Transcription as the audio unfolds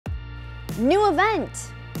New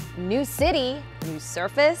event, new city, new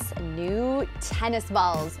surface, new tennis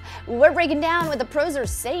balls. We're breaking down what the pros are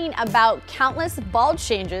saying about countless ball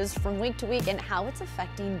changes from week to week and how it's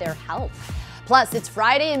affecting their health. Plus, it's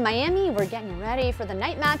Friday in Miami. We're getting ready for the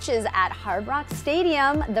night matches at Hard Rock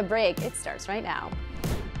Stadium. The break, it starts right now.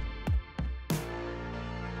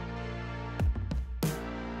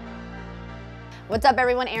 What's up,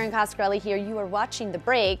 everyone? Erin Coscarelli here. You are watching The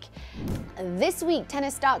Break. This week,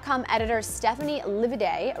 Tennis.com editor Stephanie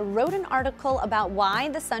Livaday wrote an article about why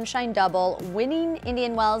the Sunshine Double, winning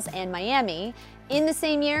Indian Wells and Miami in the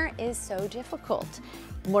same year, is so difficult.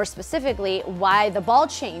 More specifically, why the ball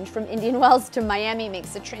change from Indian Wells to Miami makes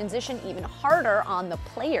the transition even harder on the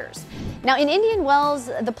players. Now, in Indian Wells,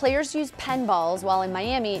 the players use Penn balls, while in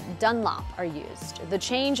Miami, Dunlop are used. The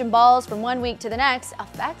change in balls from one week to the next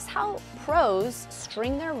affects how pros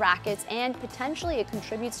string their rackets, and potentially it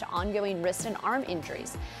contributes to ongoing wrist and arm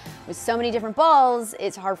injuries. With so many different balls,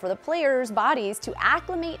 it's hard for the players' bodies to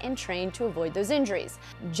acclimate and train to avoid those injuries.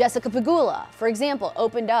 Jessica Pegula, for example,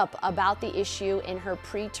 opened up about the issue in her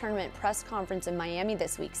pre-tournament press conference in Miami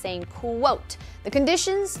this week, saying, quote, "The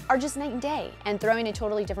conditions are just night and day, and throwing a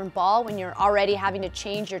totally different ball when you're already having to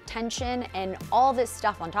change your tension and all this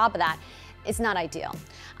stuff on top of that, it's not ideal.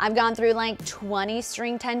 I've gone through like 20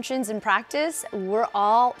 string tensions in practice. We're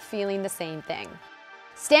all feeling the same thing."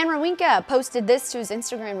 Stan Wawrinka posted this to his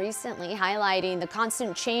Instagram recently, highlighting the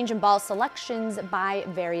constant change in ball selections by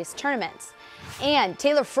various tournaments. And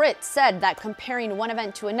Taylor Fritz said that comparing one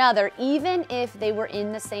event to another, even if they were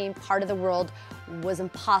in the same part of the world, was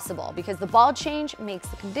impossible because the ball change makes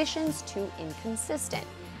the conditions too inconsistent.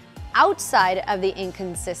 Outside of the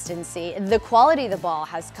inconsistency, the quality of the ball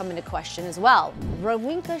has come into question as well.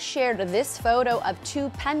 Wawrinka shared this photo of two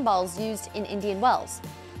Penn balls used in Indian Wells.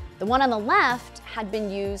 The one on the left had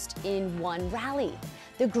been used in one rally.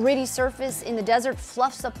 The gritty surface in the desert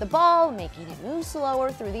fluffs up the ball, making it move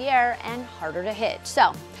slower through the air and harder to hit.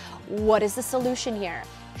 So, what is the solution here?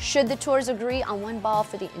 Should the tours agree on one ball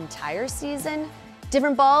for the entire season?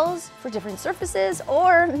 Different balls for different surfaces?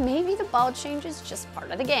 Or maybe the ball change is just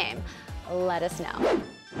part of the game? Let us know.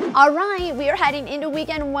 All right, we are heading into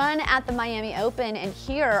weekend one at the Miami Open, and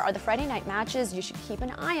here are the Friday night matches you should keep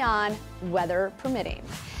an eye on, weather permitting.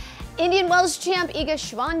 Indian Wells champ Iga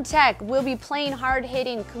Swiatek will be playing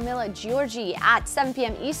hard-hitting Camila Giorgi at 7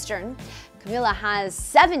 p.m. Eastern. Camila has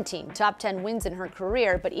 17 top 10 wins in her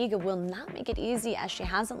career, but Iga will not make it easy as she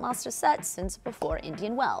hasn't lost a set since before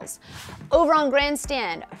Indian Wells. Over on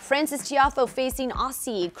Grandstand, Frances Tiafoe facing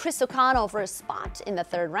Aussie Chris O'Connell for a spot in the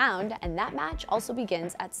third round, and that match also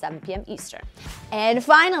begins at 7 p.m. Eastern. And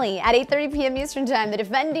finally, at 8:30 p.m. Eastern Time, the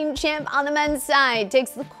defending champ on the men's side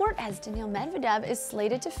takes the court as Daniil Medvedev is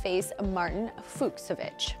slated to face Martin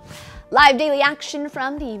Fucsovics. Live daily action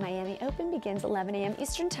from the Miami Open begins 11 a.m.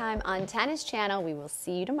 Eastern Time on Tennis Channel. We will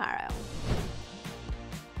see you tomorrow.